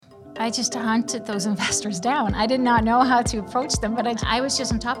I just hunted those investors down. I did not know how to approach them, but I was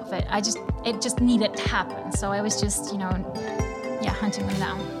just on top of it. It just needed to happen. So I was just, hunting them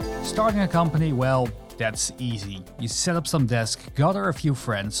down. Starting a company, well, that's easy. You set up some desk, gather a few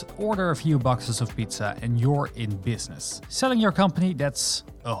friends, order a few boxes of pizza, and you're in business. Selling your company, that's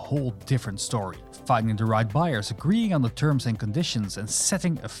a whole different story. Finding the right buyers, agreeing on the terms and conditions, and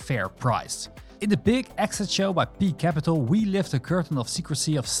setting a fair price. In the Big Exit Show by P Capital, we lift the curtain of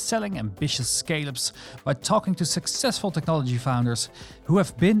secrecy of selling ambitious scale-ups by talking to successful technology founders who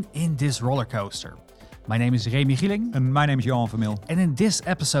have been in this roller coaster. My name is Remy Gieling. And my name is Johan van Mil. And in this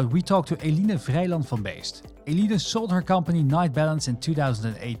episode, we talk to Eline Vrijland van Beest. Eline sold her company Nightbalance in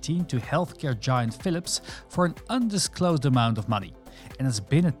 2018 to healthcare giant Philips for an undisclosed amount of money, and has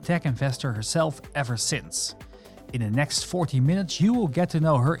been a tech investor herself ever since. In the next 40 minutes, you will get to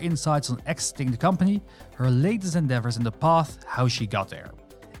know her insights on exiting the company, her latest endeavors and the path how she got there.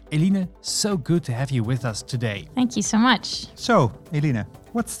 Eline, so good to have you with us today. Thank you so much. So, Eline,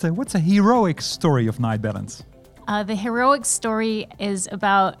 what's a heroic story of Nightbalance? The heroic story is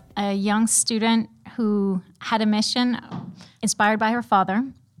about a young student who had a mission inspired by her father.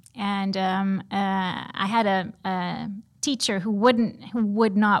 And I had a teacher who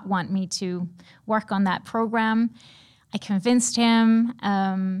would not want me to work on that program. I convinced him.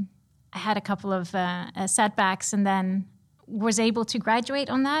 I had a couple of setbacks, and then was able to graduate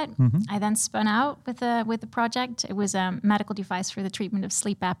on that. Mm-hmm. I then spun out with the project. It was a medical device for the treatment of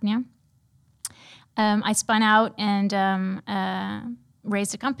sleep apnea. I spun out and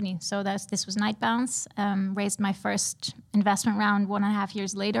raised a company. So this was Nightbalance. Raised my first investment round 1.5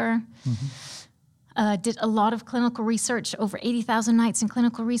 years later. Mm-hmm. Did a lot of clinical research, over 80,000 nights in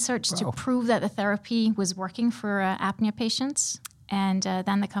clinical research to prove that the therapy was working for apnea patients. And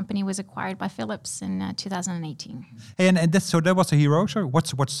then the company was acquired by Philips in 2018. And that was a hero. So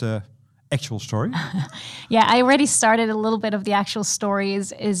what's the actual story? Yeah, I already started a little bit of the actual story.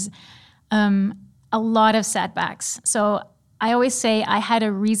 Is a lot of setbacks. So I always say I had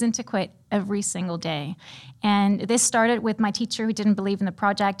a reason to quit every single day. And this started with my teacher who didn't believe in the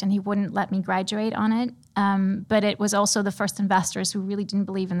project and he wouldn't let me graduate on it. But it was also the first investors who really didn't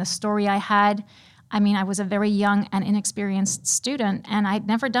believe in the story I had. I mean, I was a very young and inexperienced student and I'd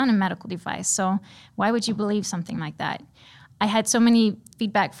never done a medical device. So why would you believe something like that? I had so many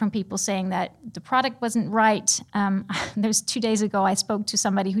feedback from people saying that the product wasn't right. There's 2 days ago, I spoke to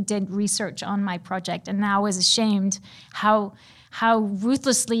somebody who did research on my project and now is ashamed how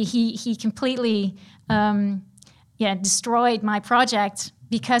ruthlessly he completely destroyed my project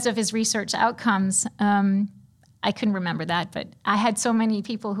because of his research outcomes. I couldn't remember that, but I had so many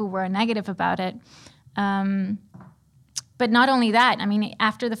people who were negative about it. But not only that, I mean,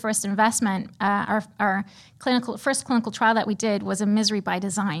 after the first investment, our first clinical trial that we did was a misery by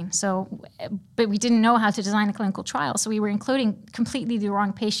design. But we didn't know how to design a clinical trial, so we were including completely the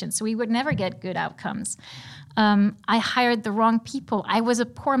wrong patients, so we would never get good outcomes. I hired the wrong people. I was a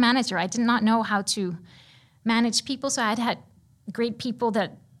poor manager. I did not know how to manage people, so I had great people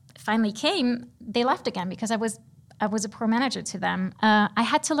that finally came. They left again because I was a poor manager to them. I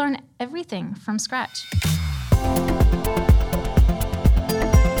had to learn everything from scratch.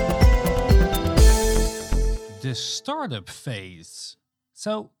 The startup phase.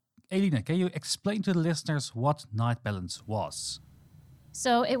 So, Eline, can you explain to the listeners what Nightbalance was?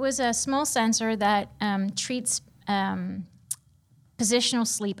 So it was a small sensor that treats positional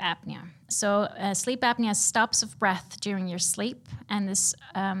sleep apnea. So sleep apnea is stops of breath during your sleep, and this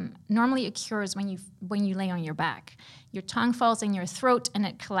normally occurs when you lay on your back. Your tongue falls in your throat and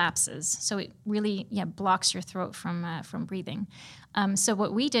it collapses. So it really blocks your throat from breathing. So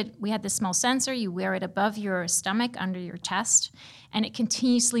what we did, we had this small sensor. You wear it above your stomach, under your chest, and it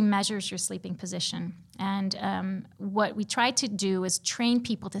continuously measures your sleeping position. And what we tried to do is train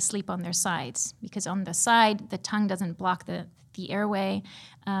people to sleep on their sides, because on the side, the tongue doesn't block the airway,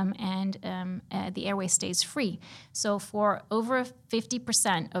 and the airway stays free. So for over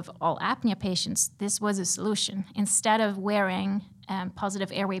 50% of all apnea patients, this was a solution. Instead of wearing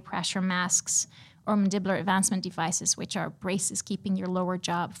positive airway pressure masks or mandibular advancement devices, which are braces keeping your lower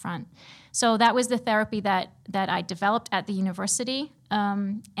jaw up front. So that was the therapy that I developed at the university,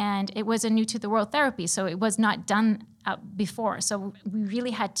 and it was a new-to-the-world therapy, so it was not done before. So we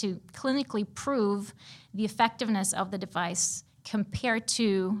really had to clinically prove the effectiveness of the device compared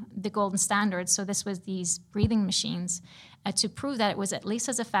to the golden standard. So this was these breathing machines to prove that it was at least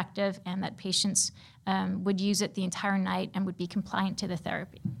as effective and that patients would use it the entire night and would be compliant to the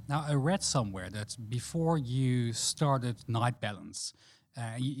therapy. Now, I read somewhere that before you started Nightbalance,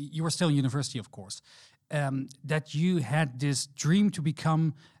 you were still in university, of course, that you had this dream to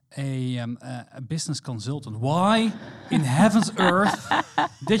become a business consultant. Why in heaven's earth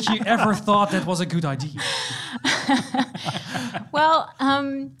did you ever thought that was a good idea? Well,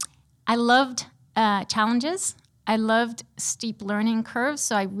 I loved challenges. I loved steep learning curves,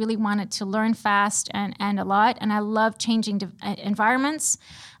 so I really wanted to learn fast and a lot. And I loved changing environments,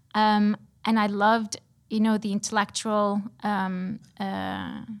 and I loved, the intellectual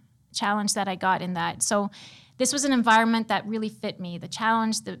challenge that I got in that. So this was an environment that really fit me. The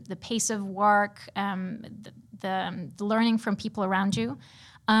challenge, the pace of work, the learning from people around you.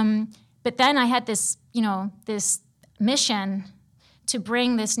 But then I had this, this mission to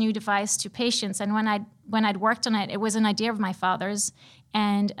bring this new device to patients. And when I'd worked on it, it was an idea of my father's,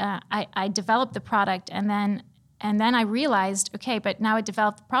 and I developed the product. And then I realized, okay, but now I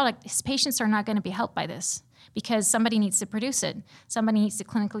developed the product. His patients are not going to be helped by this, because somebody needs to produce it. Somebody needs to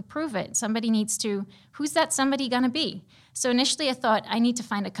clinically prove it. Somebody needs to, who's that somebody going to be? So initially I thought, I need to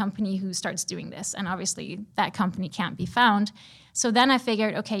find a company who starts doing this. And obviously that company can't be found. So then I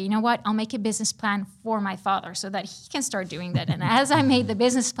figured, okay, you know what? I'll make a business plan for my father so that he can start doing that. And as I made the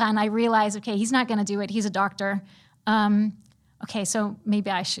business plan, I realized, okay, he's not going to do it. He's a doctor. Okay, so maybe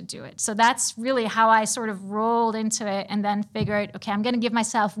I should do it. So that's really how I sort of rolled into it, and then figured, okay, I'm going to give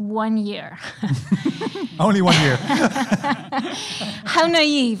myself 1 year. Only 1 year. How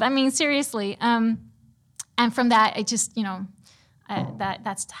naive. I mean, seriously. And from that, I just,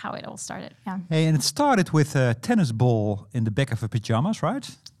 that's how it all started. Yeah. Hey, and it started with a tennis ball in the back of a pajamas, right?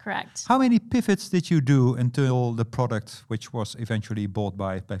 Correct. How many pivots did you do until the product, which was eventually bought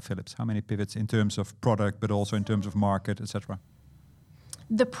by Philips? How many pivots in terms of product, but also in terms of market, etc.?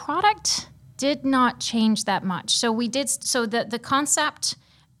 The product did not change that much. So we did. So the concept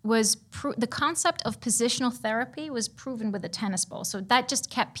was the concept of positional therapy was proven with a tennis ball. So that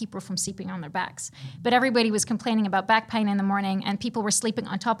just kept people from sleeping on their backs. But everybody was complaining about back pain in the morning, and people were sleeping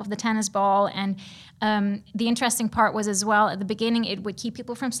on top of the tennis ball. And the interesting part was as well, at the beginning, it would keep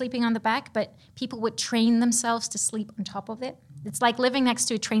people from sleeping on the back, but people would train themselves to sleep on top of it. It's like living next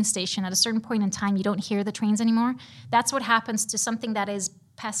to a train station. At a certain point in time, you don't hear the trains anymore. That's what happens to something that is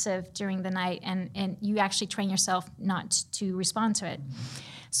passive during the night, and you actually train yourself not to respond to it.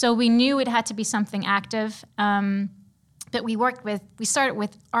 So we knew it had to be something active, but we started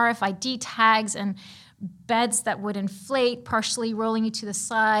with RFID tags and beds that would inflate, partially rolling you to the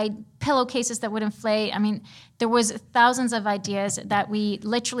side, pillowcases that would inflate. I mean, there was thousands of ideas that we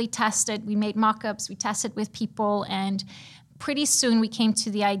literally tested. We made mock-ups, we tested with people, and pretty soon we came to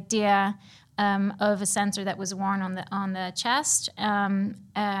the idea of a sensor that was worn on the chest.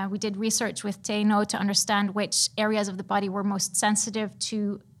 We did research with Teno to understand which areas of the body were most sensitive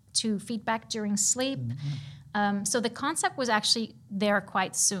to feedback during sleep. Mm-hmm. So the concept was actually there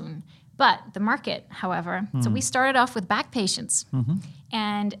quite soon. But the market, however, so we started off with back patients. Mm-hmm.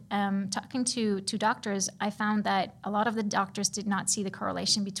 And talking to doctors, I found that a lot of the doctors did not see the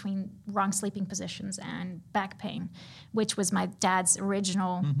correlation between wrong sleeping positions and back pain, which was my dad's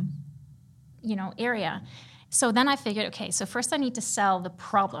original area. So then I figured, okay, so first I need to sell the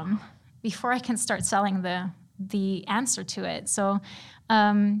problem before I can start selling the answer to it. So,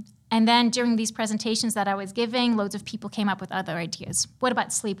 and then during these presentations that I was giving, loads of people came up with other ideas. What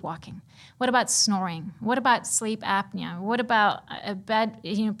about sleepwalking? What about snoring? What about sleep apnea? What about a bed,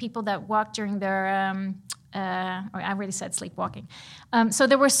 people that walk during their, I already said sleepwalking. So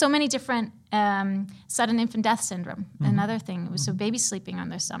there were so many different, sudden infant death syndrome, another thing. It was so babies sleeping on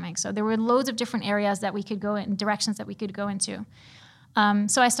their stomach. So there were loads of different areas that we could go in, directions that we could go into.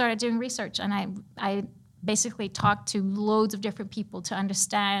 So I started doing research, and I basically talked to loads of different people to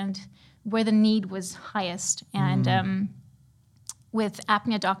understand where the need was highest. And with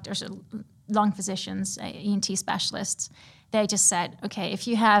apnea doctors, lung physicians, ENT specialists, they just said, okay, if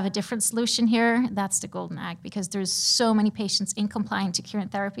you have a different solution here, that's the golden egg, because there's so many patients incompliant to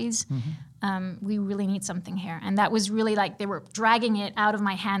current therapies. We really need something here. And that was really like they were dragging it out of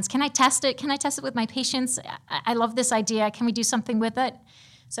my hands. Can I test it? Can I test it with my patients? I love this idea. Can we do something with it?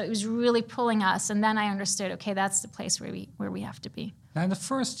 So it was really pulling us. And then I understood, okay, that's the place where we have to be. Now, in the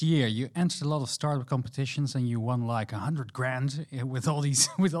first year, you entered a lot of startup competitions and you won like 100 grand with all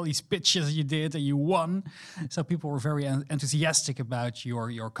these pitches you did, and you won. So people were very enthusiastic about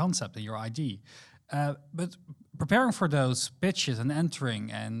your concept and your idea. But preparing for those pitches and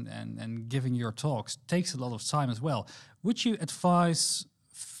entering and giving your talks takes a lot of time as well. Would you advise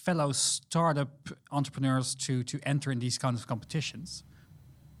fellow startup entrepreneurs to enter in these kinds of competitions?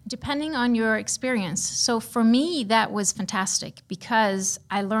 Depending on your experience. So for me, that was fantastic because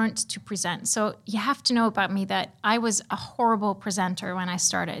I learned to present. So you have to know about me that I was a horrible presenter when I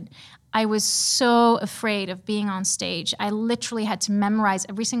started. I was so afraid of being on stage. I literally had to memorize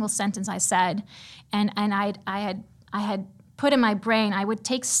every single sentence I said, and I had put in my brain, I would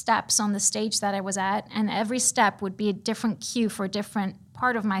take steps on the stage that I was at, and every step would be a different cue for a different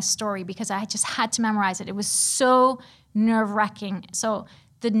part of my story because I just had to memorize it. It was so nerve-wracking. So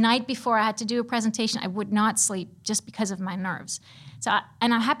the night before I had to do a presentation, I would not sleep just because of my nerves.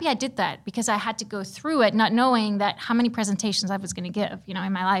 And I'm happy I did that because I had to go through it not knowing that how many presentations I was going to give,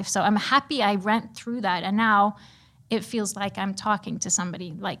 in my life. So I'm happy I went through that, and now it feels like I'm talking to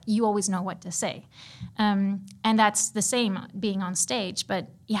somebody, like you always know what to say. And that's the same being on stage, but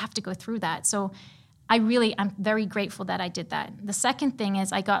you have to go through that. So I'm very grateful that I did that. The second thing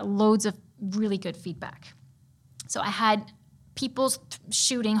is I got loads of really good feedback. So I had people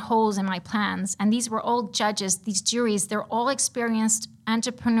shooting holes in my plans, and these were all judges, these juries, they're all experienced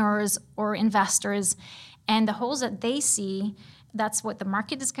entrepreneurs or investors, and the holes that they see, that's what the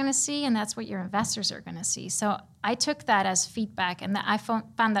market is going to see, and that's what your investors are going to see. So I took that as feedback, and I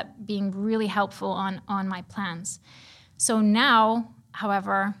found that being really helpful on my plans. So now,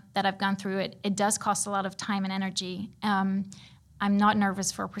 however, that I've gone through it, it does cost a lot of time and energy. I'm not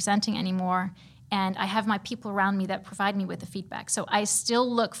nervous for presenting anymore, and I have my people around me that provide me with the feedback. So I still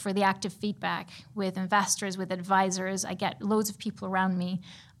look for the active feedback with investors, with advisors. I get loads of people around me.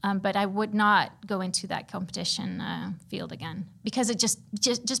 But I would not go into that competition field again because it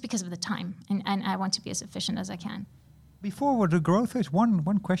just because of the time, and I want to be as efficient as I can. Before the growth phase,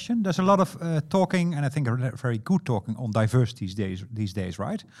 one question. There's a lot of talking, and I think very good talking on diversity these days,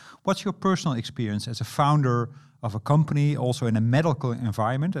 right? What's your personal experience as a founder of a company, also in a medical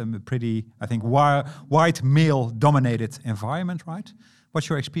environment, a pretty, I think, white male-dominated environment, right? What's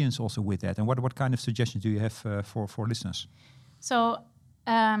your experience also with that, and what kind of suggestions do you have for listeners? So.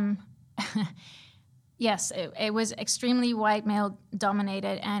 Yes, it was extremely white male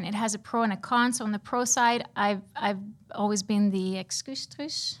dominated, and it has a pro and a con. So on the pro side, I've always been the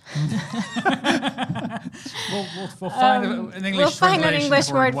excusetrus. We'll find an English. We'll find an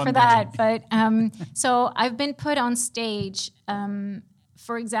English word for that. But so I've been put on stage.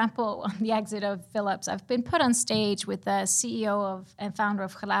 For example, on the exit of Philips, I've been put on stage with the CEO and founder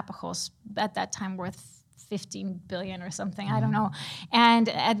of Galapagos, at that time worth 15 billion or something, I don't know. And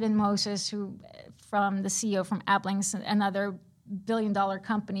Edwin Moses, from the CEO from Ablings, another billion-dollar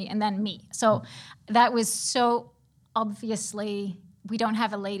company, and then me. So that was so obviously, we don't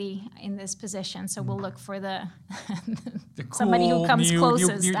have a lady in this position, so we'll look for the somebody who comes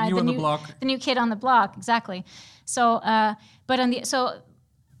closest. The new kid on the block, exactly. So,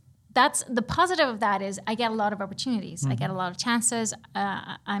 that's the positive of that is I get a lot of opportunities. I get a lot of chances.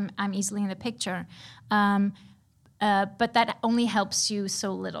 I'm easily in the picture. But that only helps you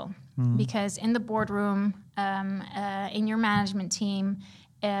so little because in the boardroom, in your management team,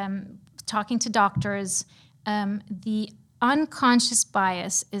 talking to doctors, the unconscious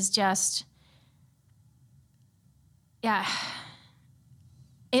bias is just,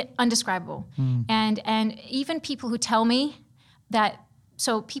 undescribable. And even people who tell me that.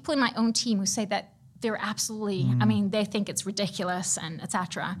 So people in my own team who say that they're absolutely, I mean, they think it's ridiculous and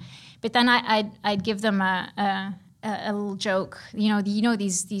etc. But then I'd give them a little joke.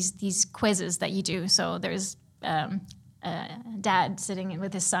 These quizzes that you do. So there's dad sitting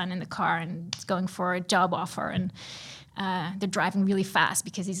with his son in the car and going for a job offer, and they're driving really fast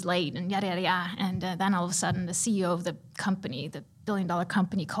because he's late and yada yada yada. And then all of a sudden, the CEO of the company, the billion-dollar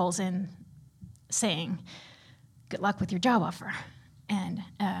company, calls in saying, "Good luck with your job offer." And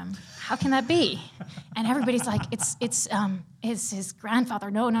how can that be? And everybody's like, it's his grandfather.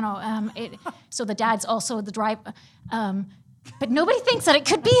 No. So the dad's also the driver. But nobody thinks that it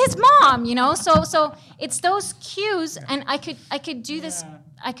could be his mom, So it's those cues, and I could do this.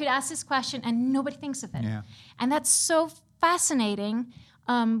 I could ask this question, and nobody thinks of it. Yeah. And that's so fascinating.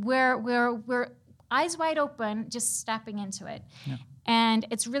 Where we're eyes wide open, just stepping into it, and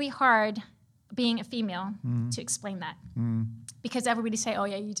it's really hard being a female to explain that. Because everybody say, "Oh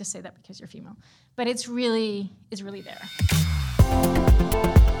yeah, you just say that because you're female," but it's really there.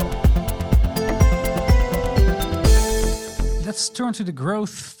 Let's turn to the growth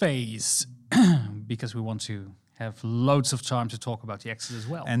phase because we want to have loads of time to talk about the exit as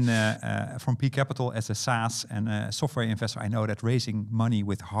well. And from P Capital, as a SaaS and a software investor, I know that raising money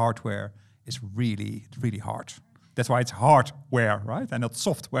with hardware is really, really hard. That's why it's hardware, right, and not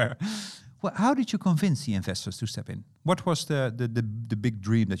software. Well, how did you convince the investors to step in? What was the big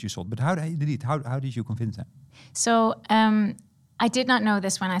dream that you sold? But how did you convince them? So I did not know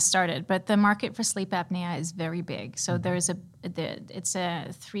this when I started, but the market for sleep apnea is very big. So it's a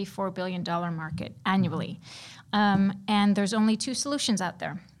 $3-4 billion market annually, and there's only 2 solutions out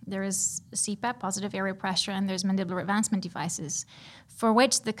there. There is CPAP, positive airway pressure, and there's mandibular advancement devices, for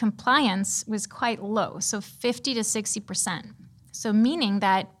which the compliance was quite low, so 50 to 60%. So meaning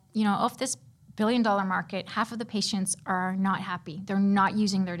that, of this billion-dollar market, half of the patients are not happy. They're not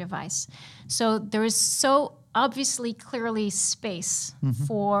using their device. So there is so obviously clearly space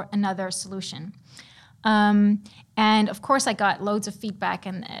for another solution. And of course, I got loads of feedback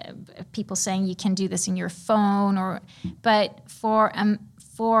and people saying you can do this in your phone, but for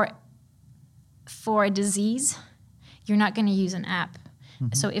a disease, you're not going to use an app.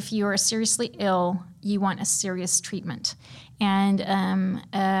 So if you are seriously ill, you want a serious treatment. And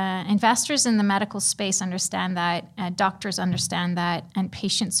investors in the medical space understand that, doctors understand that, and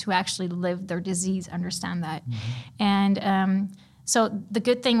patients who actually live their disease understand that. And so the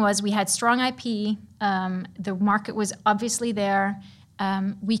good thing was we had strong IP. The market was obviously there.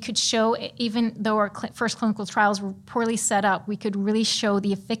 We could show, even though our first clinical trials were poorly set up, we could really show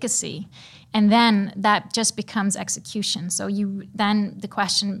the efficacy. And then that just becomes execution. So then the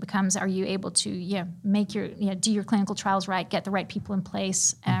question becomes, are you able to do your clinical trials right, get the right people in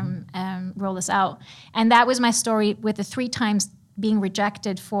place, roll this out? And that was my story with the 3 times being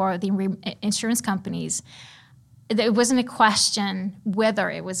rejected for the insurance companies. It wasn't a question whether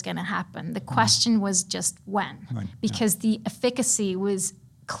it was going to happen. The question was just when, because the efficacy was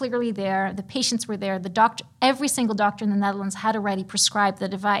clearly there. The patients were there. The doctor, every single doctor in the Netherlands had already prescribed the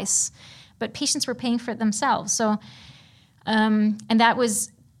device, but patients were paying for it themselves. So, and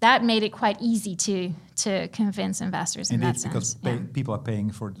that made it quite easy to convince investors in that sense. Because people are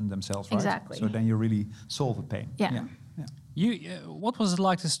paying for it themselves, right? Exactly. So then you really solve the pain. Yeah. What was it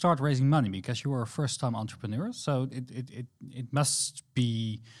like to start raising money? Because you were a first-time entrepreneur, so it must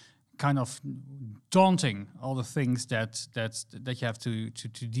be kind of daunting, all the things that you have to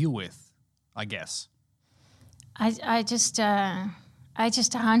deal with, I guess. I just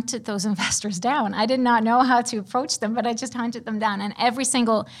hunted those investors down. I did not know how to approach them, but I just hunted them down. And every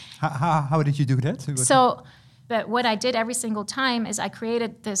single... How did you do that? But what I did every single time is I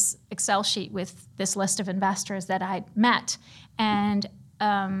created this Excel sheet with this list of investors that I met. And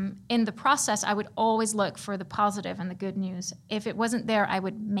in the process, I would always look for the positive and the good news. If it wasn't there, I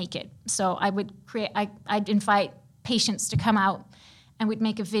would make it. So I'd invite patients to come out and we'd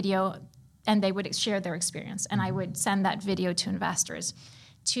make a video and they would share their experience. And I would send that video to investors.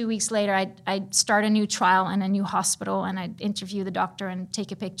 2 weeks later, I'd start a new trial in a new hospital and I'd interview the doctor and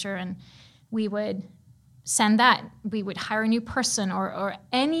take a picture, and we would send that. We would hire a new person or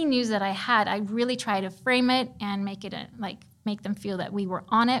any news that I had. I really try to frame it and make it make them feel that we were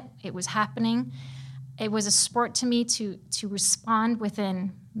on it. It was happening. It was a sport to me to respond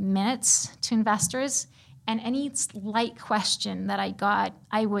within minutes to investors. And any slight question that I got,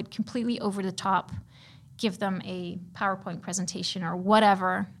 I would completely over the top give them a PowerPoint presentation or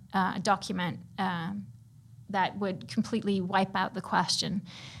whatever, a document that would completely wipe out the question.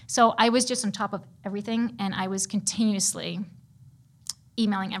 So I was just on top of everything, and I was continuously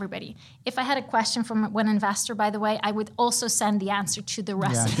emailing everybody. If I had a question from one investor, by the way, I would also send the answer to the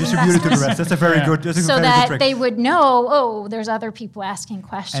rest of the investors. Distribute it to the rest. That's a very good trick. So that they would know, there's other people asking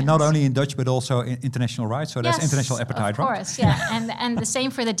questions. And not only in Dutch, but also in international, right? So that's international appetite, right? Of course, yeah. And the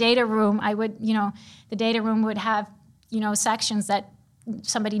same for the data room. I would, the data room would have, sections that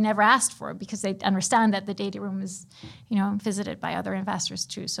somebody never asked for because they understand that the data room is, visited by other investors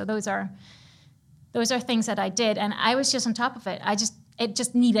too. So those are things that I did, and I was just on top of it. It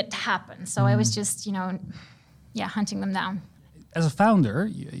just needed to happen. So I was just, hunting them down. As a founder,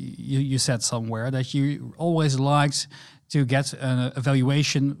 you said somewhere that you always liked to get an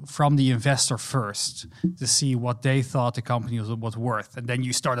evaluation from the investor first to see what they thought the company was worth, and then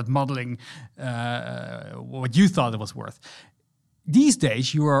you started modeling what you thought it was worth. These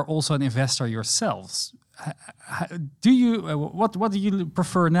days, you are also an investor yourselves. What do you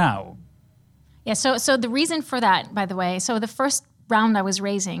prefer now? Yeah, so the reason for that, by the way, so the first round I was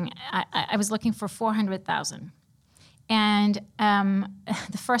raising, I was looking for 400,000. And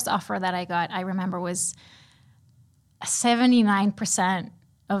the first offer that I got, I remember, was 79%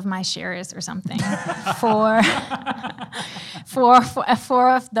 of my shares or something for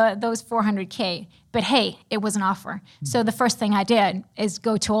those 400K. But hey, it was an offer. So the first thing I did is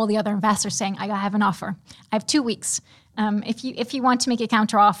go to all the other investors saying, I have an offer. I have 2 weeks. If you want to make a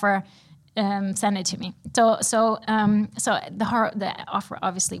counter offer, send it to me. So the offer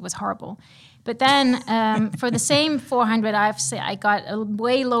obviously was horrible. But then for the same 400, I got a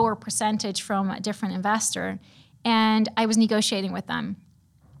way lower percentage from a different investor, and I was negotiating with them,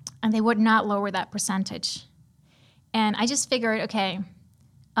 and they would not lower that percentage. And I just figured, okay,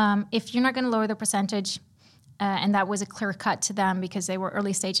 if you're not going to lower the percentage, and that was a clear cut to them because they were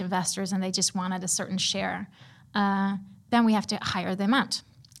early stage investors and they just wanted a certain share, then we have to hire them out.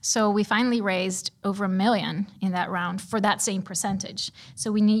 So we finally raised over $1 million in that round for that same percentage.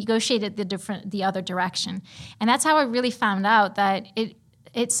 So we negotiated the other direction. And that's how I really found out that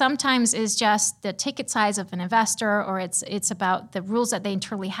it sometimes is just the ticket size of an investor, or it's about the rules that they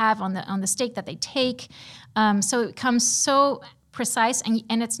internally have on the stake that they take. So it becomes so precise, and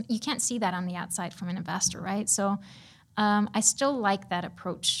you can't see that on the outside from an investor, right? So I still like that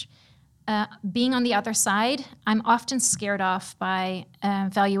approach. Being on the other side, I'm often scared off by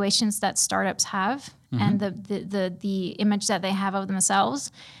valuations that startups have and the image that they have of themselves.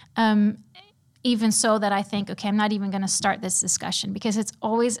 Even so that I think, okay, I'm not even going to start this discussion, because it's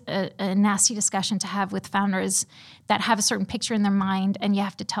always a nasty discussion to have with founders that have a certain picture in their mind, and you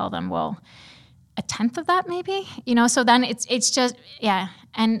have to tell them, well, a tenth of that maybe, so then it's just, yeah.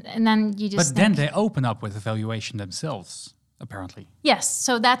 And then you just then they open up with a valuation themselves, apparently. Yes,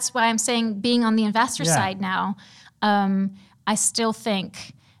 so that's why I'm saying, being on the investor side now, I still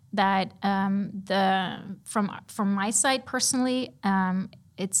think that from my side personally,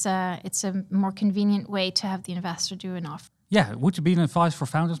 it's a more convenient way to have the investor do an offer. Yeah, would you be an advice for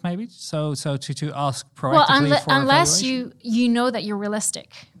founders maybe? So to ask proactively for unless evaluation? you know that you're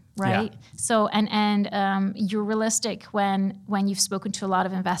realistic, right? Yeah. So and you're realistic when you've spoken to a lot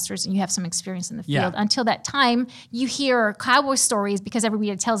of investors and you have some experience in the field. Yeah. Until that time, you hear cowboy stories because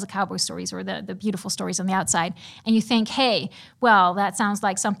everybody tells the cowboy stories or the beautiful stories on the outside, and you think, hey, well, that sounds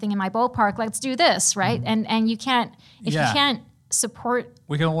like something in my ballpark. Let's do this, right? And you can't you can't support.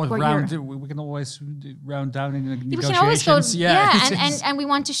 We can always round down in the negotiations. We can always go, and we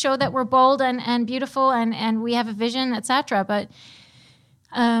want to show that we're bold and beautiful and we have a vision, etc. But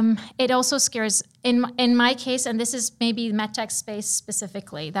it also scares, in my case, and this is maybe the medtech space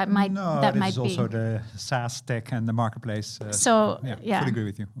specifically, that might is be also the SaaS tech and the marketplace. Fully agree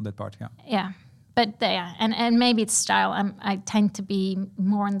with you on that part. Yeah, but and maybe it's style. I tend to be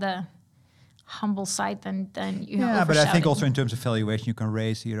more on the humble side than but I think also in terms of valuation, you can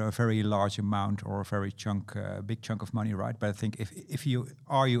raise a very large amount or a very big chunk of money, right? But I think if you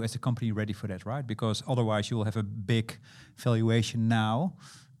as a company ready for that, right? Because otherwise you will have a big valuation now,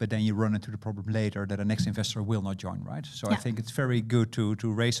 but then you run into the problem later that the next investor will not join, right? So I think it's very good to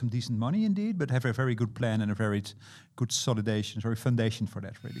raise some decent money indeed, but have a very good plan and a very good foundation for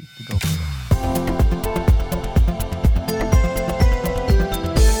that, really, to go for that.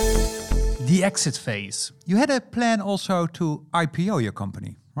 The exit phase. You had a plan also to IPO your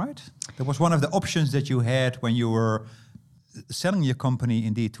company, right? That was one of the options that you had when you were selling your company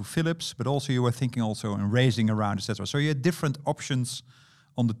indeed to Philips, but also you were thinking also in raising around, etc. So you had different options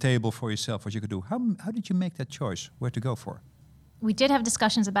on the table for yourself, what you could do. How did you make that choice? Where to go for? We did have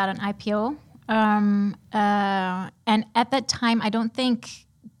discussions about an IPO. And at that time, I don't think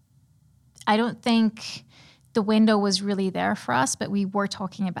the window was really there for us, but we were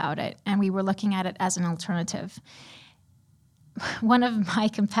talking about it and we were looking at it as an alternative. One of my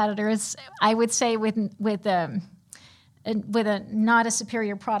competitors, I would say, with a not a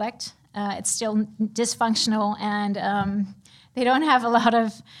superior product, it's still dysfunctional, and they don't have a lot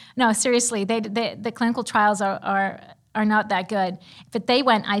of. No, seriously, the clinical trials are not that good. But they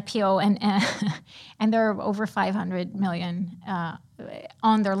went IPO and they're over 500 million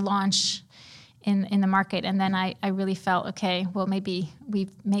on their launch in the market. And then I really felt, okay, well, maybe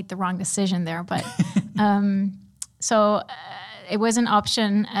we've made the wrong decision there. But so it was an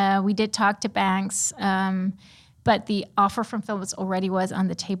option. We did talk to banks, but the offer from Philips already was on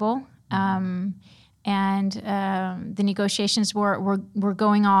the table. And the negotiations were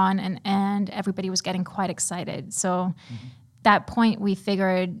going on, and everybody was getting quite excited. So that point we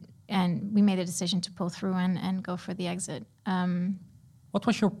figured, and we made a decision to pull through and go for the exit. What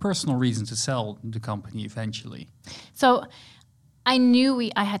was your personal reason to sell the company eventually? So I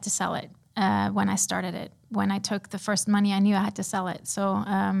knew I had to sell it when I started it. When I took the first money, I knew I had to sell it. So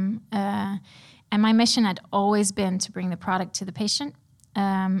and my mission had always been to bring the product to the patient.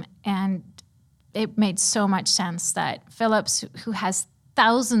 And it made so much sense that Philips, who has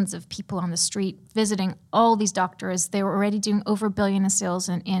thousands of people on the street visiting all these doctors, they were already doing over $1 billion in sales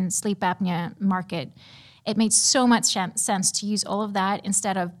in sleep apnea market. It made so much sense to use all of that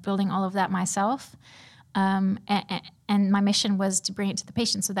instead of building all of that myself. And my mission was to bring it to the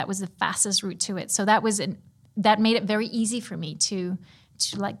patient. So that was the fastest route to it. So that made it very easy for me to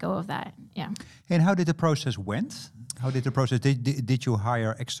let go of that. Yeah. And how did the process went? How did the process? Did you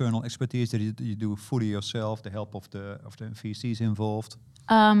hire external expertise? Did you do fully yourself? The help of the VCs involved?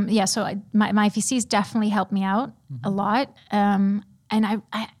 Yeah. So my VCs definitely helped me out a lot. And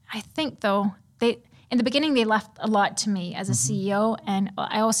I think though in the beginning, they left a lot to me as a CEO, and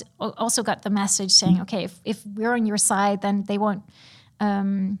I also got the message saying, okay, if we're on your side, then they won't,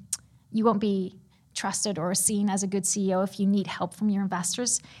 you won't be trusted or seen as a good CEO if you need help from your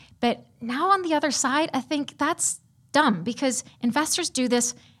investors. But now on the other side, I think that's dumb because investors do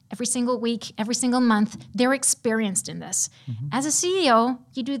this every single week, every single month. They're experienced in this. As a CEO,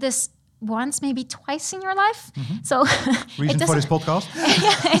 you do this once, maybe twice in your life. So reason for this podcast?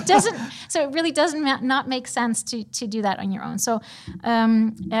 It doesn't. So it really doesn't not make sense to do that on your own. So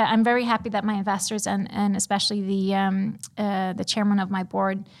I'm very happy that my investors and especially the chairman of my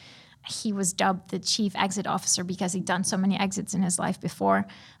board, he was dubbed the chief exit officer because he'd done so many exits in his life before.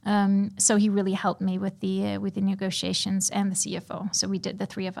 So he really helped me with the negotiations and the CFO. So we did, the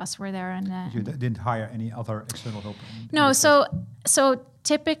three of us were there. And you didn't hire any other external help? No. So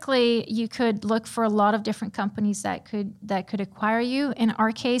typically you could look for a lot of different companies that could acquire you. In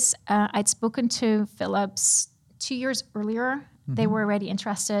our case, I'd spoken to Philips 2 years earlier. They were already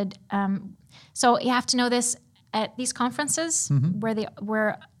interested. So you have to know this. At these conferences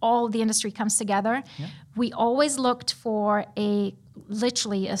where all the industry comes together, we always looked for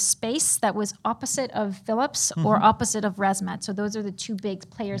literally a space that was opposite of Philips or opposite of ResMed. So those are the two big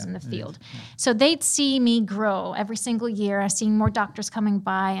players in the field. So they'd see me grow every single year, seeing more doctors coming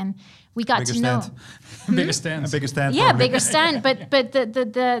by, and we got to know. Bigger stand. A bigger stand. Yeah, bigger stand. But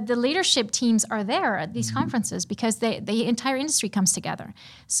the leadership teams are there at these conferences because the entire industry comes together.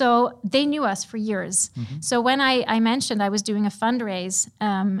 So they knew us for years. So when I mentioned I was doing a fundraise,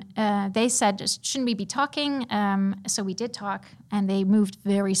 they said, shouldn't we be talking? So we did talk, and they moved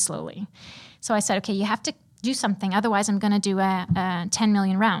very slowly. So I said, okay, you have to do something. Otherwise, I'm going to do a 10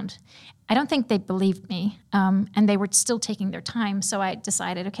 million round. I don't think they believed me, and they were still taking their time. So I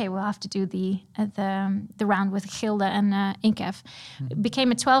decided, okay, we'll have to do the round with Gilde and Inkev. It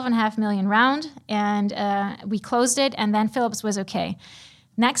became a 12.5 million round, and we closed it. And then Philips was okay.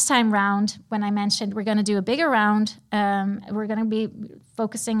 Next time round, when I mentioned we're going to do a bigger round, we're going to be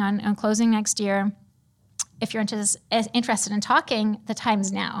focusing on closing next year. If you're interested in talking, the time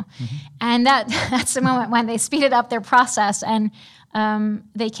is now. And that's the moment when they speeded up their process, and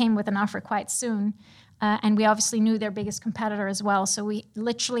they came with an offer quite soon. And we obviously knew their biggest competitor as well. So we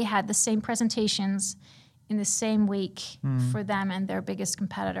literally had the same presentations in the same week for them and their biggest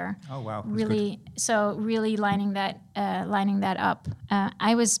competitor. Oh, wow. Really, so really lining that up.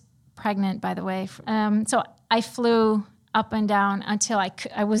 I was pregnant, by the way. So I flew up and down until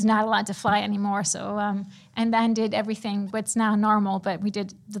I was not allowed to fly anymore. So and then did everything what's now normal, but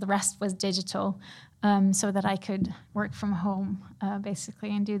the rest was digital, so that I could work from home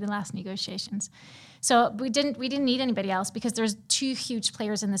basically and do the last negotiations. So we didn't need anybody else because there's two huge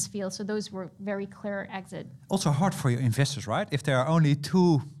players in this field. So those were very clear exit. Also hard for your investors, right? If there are only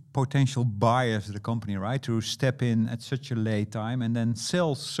two potential buyers of the company, right, to step in at such a late time and then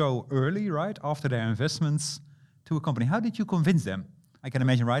sell so early, right, after their investments to a company. How did you convince them? I can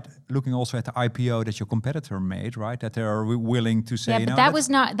imagine, right, looking also at the IPO that your competitor made, right, that they are willing to say, yeah, but that was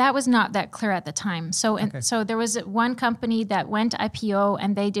not that clear at the time. So so there was one company that went IPO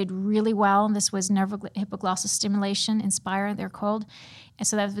and they did really well. And this was neurohypoglossal stimulation, Inspire, they're called. And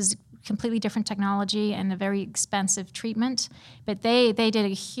so that was completely different technology and a very expensive treatment. But they did a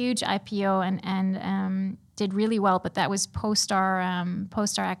huge IPO and did really well. But that was post our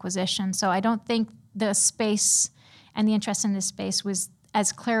acquisition. So I don't think the space and the interest in this space was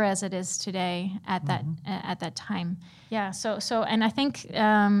as clear as it is today at that time. Yeah. So and I think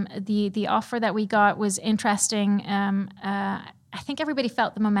the offer that we got was interesting. I think everybody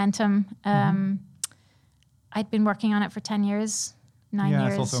felt the momentum. I'd been working on it for 10 years. 9 years. Yeah,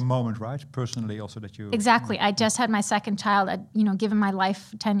 it's also a moment, right? Personally, also that you exactly. I just had my second child. I'd given my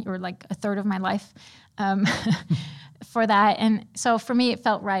life a third of my life for that, and so for me, it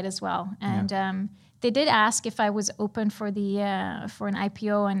felt right as well. And they did ask if I was open for an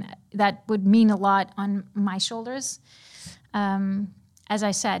IPO, and that would mean a lot on my shoulders. As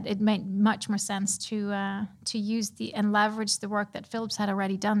I said, it made much more sense to use and leverage the work that Philips had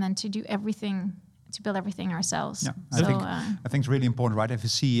already done than to do everything. To build everything ourselves. Yeah, so, I think it's really important, right? If a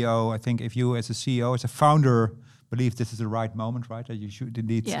CEO, I think if you as a CEO, as a founder, believe this is the right moment, right? That you should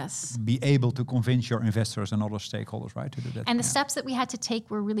indeed be able to convince your investors and other stakeholders, right, to do that. And the steps that we had to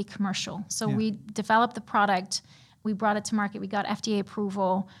take were really commercial. So we developed the product, we brought it to market, we got FDA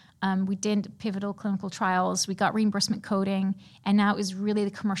approval, we did pivotal clinical trials, we got reimbursement coding, and now is really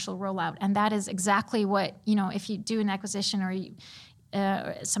the commercial rollout. And that is exactly what, if you do an acquisition or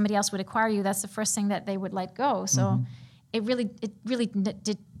somebody else would acquire you, that's the first thing that they would let go. So it really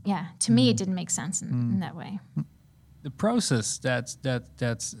did. Yeah, to me, it didn't make sense in that way. The process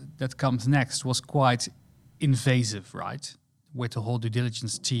that comes next was quite invasive, right? With the whole due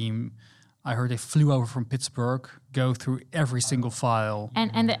diligence team. I heard they flew over from Pittsburgh, go through every single file,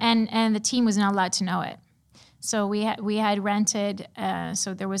 and the team was not allowed to know it. So we had rented.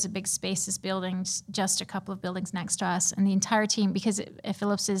 So there was a big Spaces building, just a couple of buildings next to us, and the entire team, because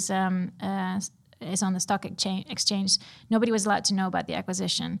Philips is on the stock exchange. Nobody was allowed to know about the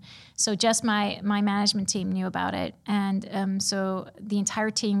acquisition. So just my management team knew about it, and so the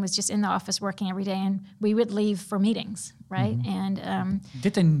entire team was just in the office working every day, and we would leave for meetings, right? Mm-hmm.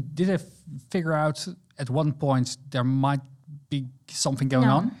 And did they figure out at one point there might be something going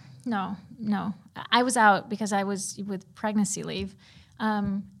on? No. I was out because I was with pregnancy leave,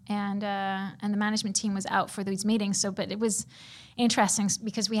 and the management team was out for these meetings. So, but it was interesting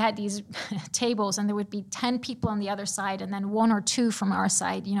because we had these tables, and there would be 10 people on the other side, and then 1 or 2 from our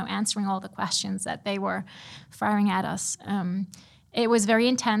side, answering all the questions that they were firing at us. It was very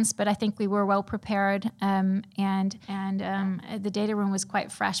intense, but I think we were well prepared, and the data room was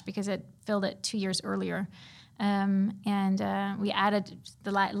quite fresh because it filled it 2 years earlier. We added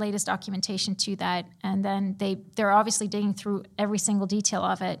the latest documentation to that, and then they're obviously digging through every single detail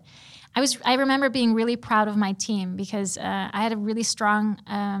of it. I remember being really proud of my team because I had a really strong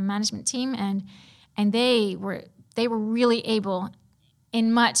management team, and they were really able,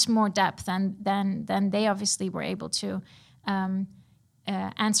 in much more depth than they obviously were able to,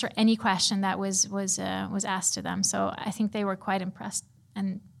 answer any question that was asked to them. So I think they were quite impressed,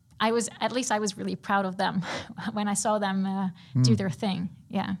 and I was really proud of them when I saw them do their thing.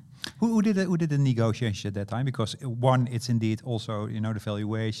 Yeah. Who did the negotiation at that time? Because one, it's indeed also the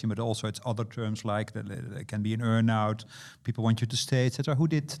valuation, but also it's other terms like there can be an earnout. People want you to stay, etc. Who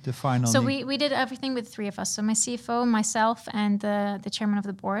did the final? So we did everything with 3 of us. So my CFO, myself, and the chairman of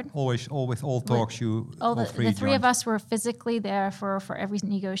the board. Always, with all talks, the 3 of us were physically there for every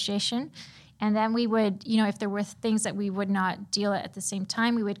negotiation. And then we would, if there were things that we would not deal at the same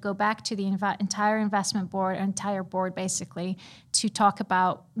time, we would go back to the entire investment board, entire board basically, to talk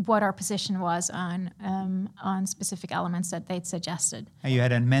about what our position was on specific elements that they'd suggested. And you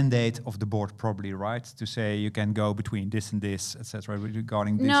had a mandate of the board probably, right? To say you can go between this and this, etc.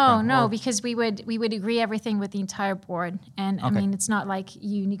 regarding this. No, because we would agree everything with the entire board. And okay. I mean, it's not like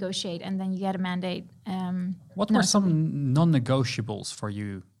you negotiate and then you get a mandate. What were some non-negotiables for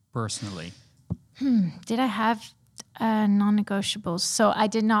you personally? Did I have non-negotiables? So I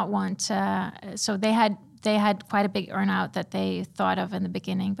did not want. So they had quite a big earnout that they thought of in the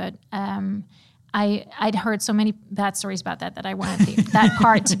beginning, but I'd heard so many bad stories about that I wanted that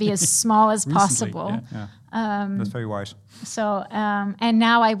part to be as small as possible. Yeah. That's very wise. So and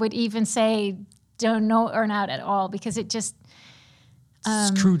now I would even say no earnout at all because it just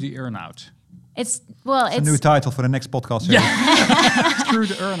screw the earnout. It's a new title for the next podcast. Yeah. Screw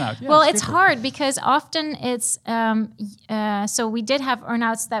the earnout. Yeah, well, it's hard because often it's so we did have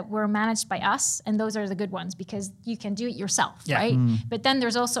earnouts that were managed by us, and those are the good ones because you can do it yourself, right? But then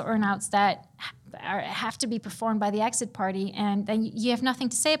there's also earnouts that have to be performed by the exit party, and then you have nothing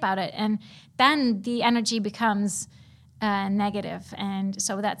to say about it, and then the energy becomes negative. And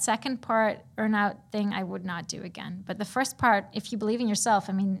so that second part, earnout thing, I would not do again. But the first part, if you believe in yourself,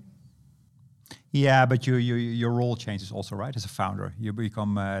 I mean. Yeah, but your role changes also, right? As a founder, you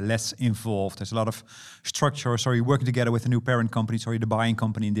become less involved. There's a lot of structure. So you're working together with a new parent company, so you're the buying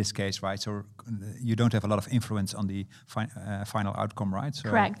company in this case, right? So you don't have a lot of influence on the final outcome, right? So,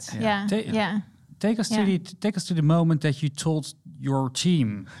 correct. Yeah. Take us to the moment that you told your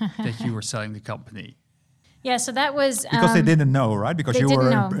team that you were selling the company. Yeah, so that was because they didn't know, right? Because you were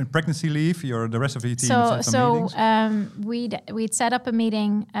in pregnancy leave. The rest of your team. We'd set up a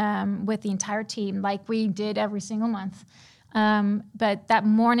meeting with the entire team, like we did every single month. But that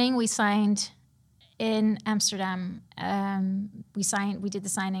morning we signed in Amsterdam. We did the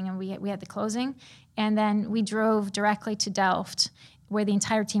signing, and we had the closing, and then we drove directly to Delft, where the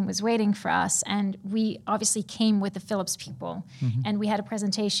entire team was waiting for us. And we obviously came with the Philips people. Mm-hmm. And we had a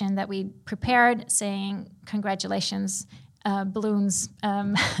presentation that we prepared saying, congratulations, balloons,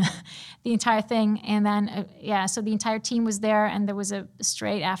 the entire thing. And then, so the entire team was there. And there was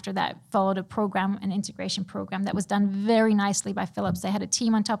straight after that followed a program, an integration program that was done very nicely by Philips. They had a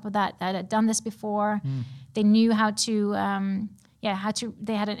team on top of that had done this before. They knew how to,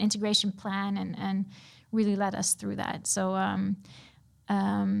 they had an integration plan and really led us through that. So,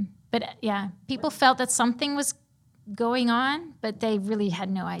 people felt that something was going on, but they really had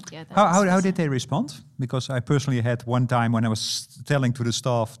no idea. How did they respond? Because I personally had one time when I was telling to the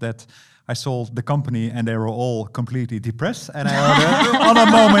staff that I sold the company and they were all completely depressed. And I ordered on a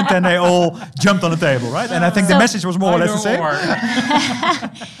moment and they all jumped on the table, right? And I think the message was more or less the same.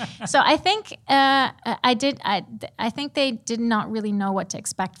 So I think I think they did not really know what to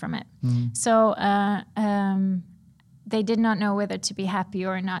expect from it. So they did not know whether to be happy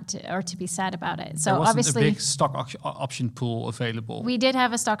or not, or to be sad about it. So there wasn't obviously, a big stock option pool available. We did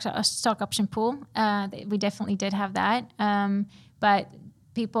have a stock option pool. We definitely did have that, but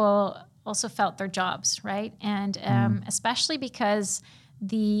people also felt their jobs, right? And especially because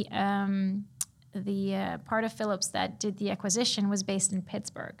the part of Philips that did the acquisition was based in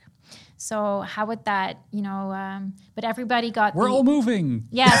Pittsburgh. So how would that, but everybody got... We're all moving.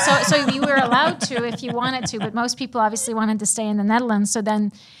 Yeah, so you were allowed to if you wanted to, but most people obviously wanted to stay in the Netherlands. So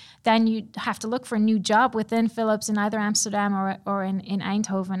then you have to look for a new job within Philips in either Amsterdam or in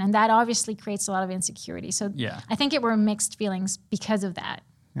Eindhoven. And that obviously creates a lot of insecurity. So I think it were mixed feelings because of that.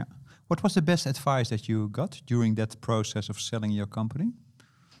 Yeah. What was the best advice that you got during that process of selling your company?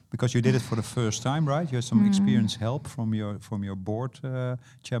 Because you did it for the first time, right? You had some experienced help from your board,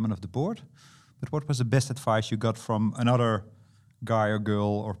 chairman of the board. But what was the best advice you got from another guy or girl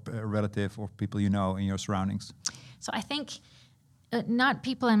or a relative or people you know in your surroundings? So I think not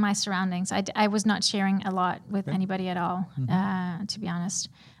people in my surroundings. I was not sharing a lot with anybody at all, to be honest.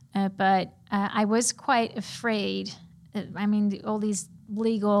 But I was quite afraid. I mean, all these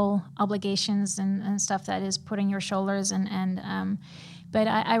legal obligations and stuff that is put on your shoulders but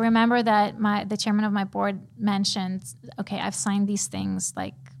I remember that the chairman of my board mentioned, okay, I've signed these things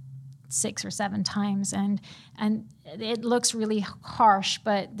like 6 or 7 times, and it looks really harsh,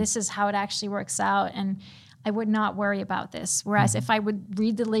 but this is how it actually works out, and I would not worry about this. Whereas if I would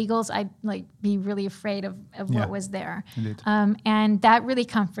read the legals, I'd be really afraid of what was there. And that really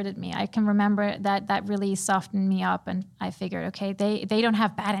comforted me. I can remember that really softened me up, and I figured, okay, they don't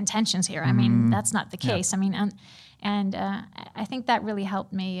have bad intentions here. I mean, that's not the case. I mean, and I think that really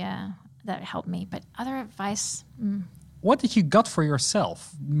helped me. But other advice. What did you got for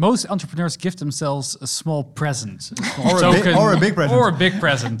yourself? Most entrepreneurs give themselves a small present, or a big present. Or a big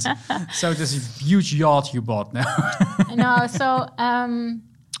present. So this huge yacht you bought now. No, so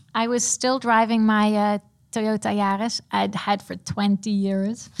I was still driving my Toyota Yaris I'd had for 20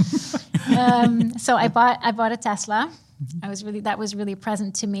 years. So I bought a Tesla. That was really a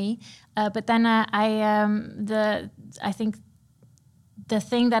present to me. But then I think the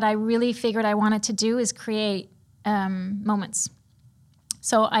thing that I really figured I wanted to do is create moments.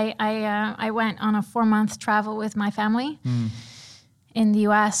 So I went on a 4-month travel with my family in the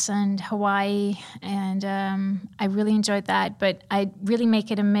US and Hawaii, and I really enjoyed that. But I really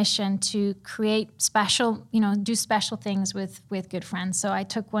make it a mission to create do special things with good friends. So I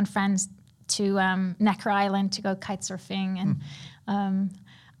took one friend to Necker Island to go kite surfing, and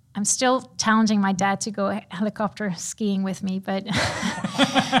I'm still challenging my dad to go helicopter skiing with me, but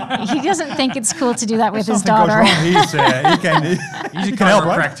he doesn't think it's cool to do that with his daughter. He's a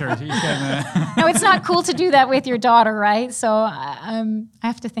chiropractor. No, it's not cool to do that with your daughter, right? So I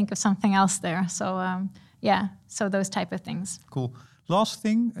have to think of something else there. So so those type of things. Cool. Last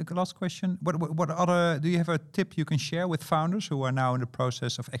question. What other? Do you have a tip you can share with founders who are now in the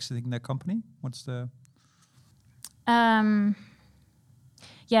process of exiting their company? What's the?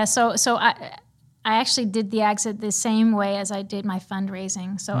 So I actually did the exit the same way as I did my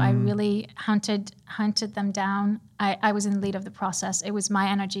fundraising. So I really hunted them down. I was in the lead of the process. It was my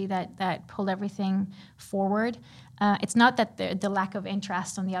energy that pulled everything forward. It's not that the lack of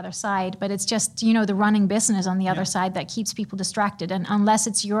interest on the other side, but it's just, the running business on the other side that keeps people distracted. And unless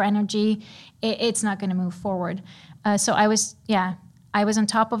it's your energy, it's not going to move forward. So I was on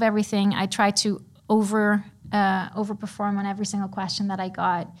top of everything. I tried to overperform on every single question that I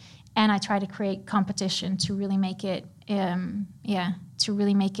got, and I try to create competition to really make it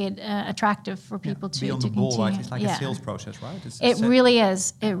attractive for people to be on the continue. Ball, right? It's like a sales process, right? It really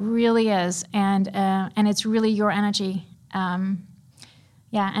is, and it's really your energy. And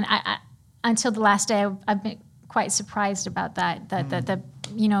I until the last day, I've been quite surprised about that. That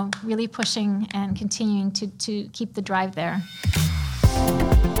really pushing and continuing to keep the drive there.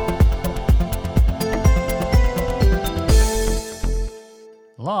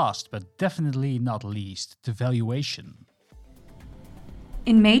 Last but definitely not least, the valuation.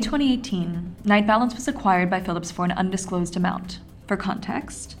 In May 2018, Nightbalance was acquired by Philips for an undisclosed amount. For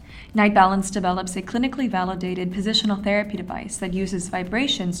context, Nightbalance develops a clinically validated positional therapy device that uses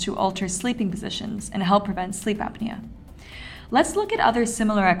vibrations to alter sleeping positions and help prevent sleep apnea. Let's look at other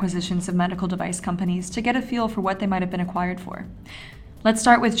similar acquisitions of medical device companies to get a feel for what they might have been acquired for. Let's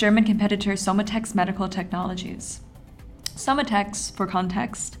start with German competitor Somatec's Medical Technologies. SomaTex, for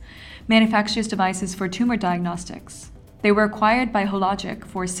context, manufactures devices for tumor diagnostics. They were acquired by Hologic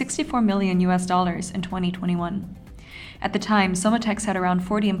for $64 million in 2021. At the time, SomaTex had around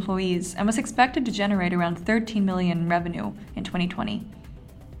 40 employees and was expected to generate around $13 million in revenue in 2020.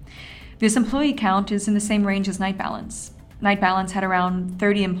 This employee count is in the same range as Nightbalance. Nightbalance had around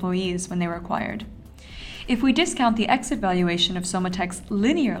 30 employees when they were acquired. If we discount the exit valuation of SomaTex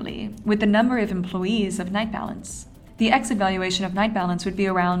linearly with the number of employees of Nightbalance, the exit valuation of Nightbalance would be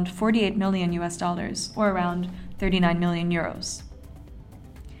around $48 million or around 39 million euros.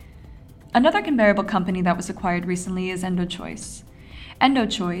 Another comparable company that was acquired recently is EndoChoice.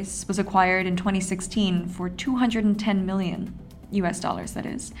 EndoChoice was acquired in 2016 for $210 million, that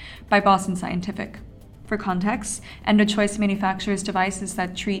is, by Boston Scientific. For context, EndoChoice manufactures devices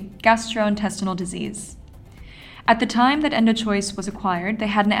that treat gastrointestinal disease. At the time that EndoChoice was acquired, they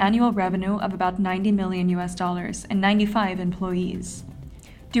had an annual revenue of about $90 million and 95 employees.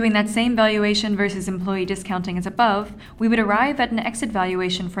 Doing that same valuation versus employee discounting as above, we would arrive at an exit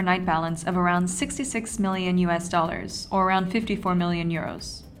valuation for Nightbalance of around $66 million or around 54 million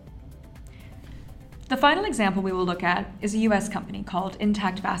euros. The final example we will look at is a US company called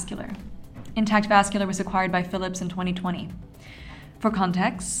Intact Vascular. Intact Vascular was acquired by Philips in 2020. For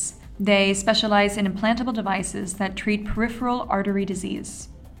context, they specialize in implantable devices that treat peripheral artery disease.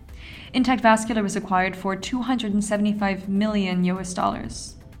 Intact Vascular was acquired for $275 million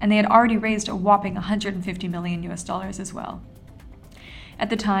and they had already raised a whopping $150 million as well.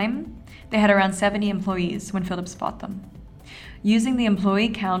 At the time, they had around 70 employees when Philips bought them. Using the employee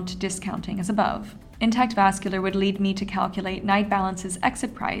count discounting as above, Intact Vascular would lead me to calculate Nightbalance's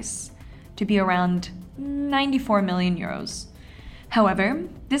exit price to be around 94 million euros. However,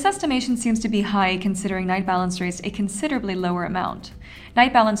 this estimation seems to be high considering Nightbalance raised a considerably lower amount.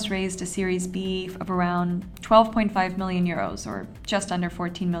 Nightbalance raised a Series B of around 12.5 million euros, or just under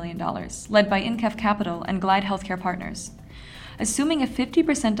 $14 million, led by Incaf Capital and Glide Healthcare Partners. Assuming a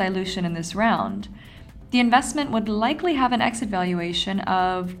 50% dilution in this round, the investment would likely have an exit valuation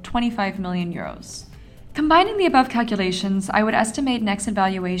of 25 million euros. Combining the above calculations, I would estimate an exit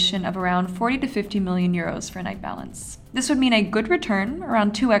valuation of around 40 to 50 million euros for Nightbalance. This would mean a good return,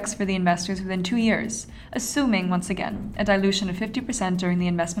 around 2x for the investors within 2 years, assuming, once again, a dilution of 50% during the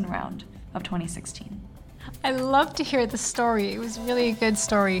investment round of 2016. I love to hear the story. It was really a good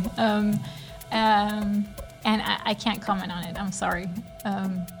story. And I can't comment on it, I'm sorry.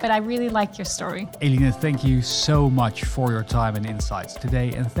 But I really like your story. Eline, thank you so much for your time and insights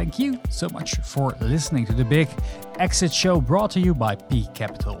today. And thank you so much for listening to the Big Exit Show brought to you by P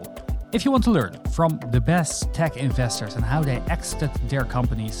Capital. If you want to learn from the best tech investors and how they exited their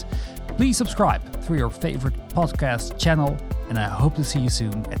companies, please subscribe through your favorite podcast channel. And I hope to see you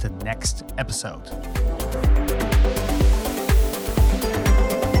soon at the next episode.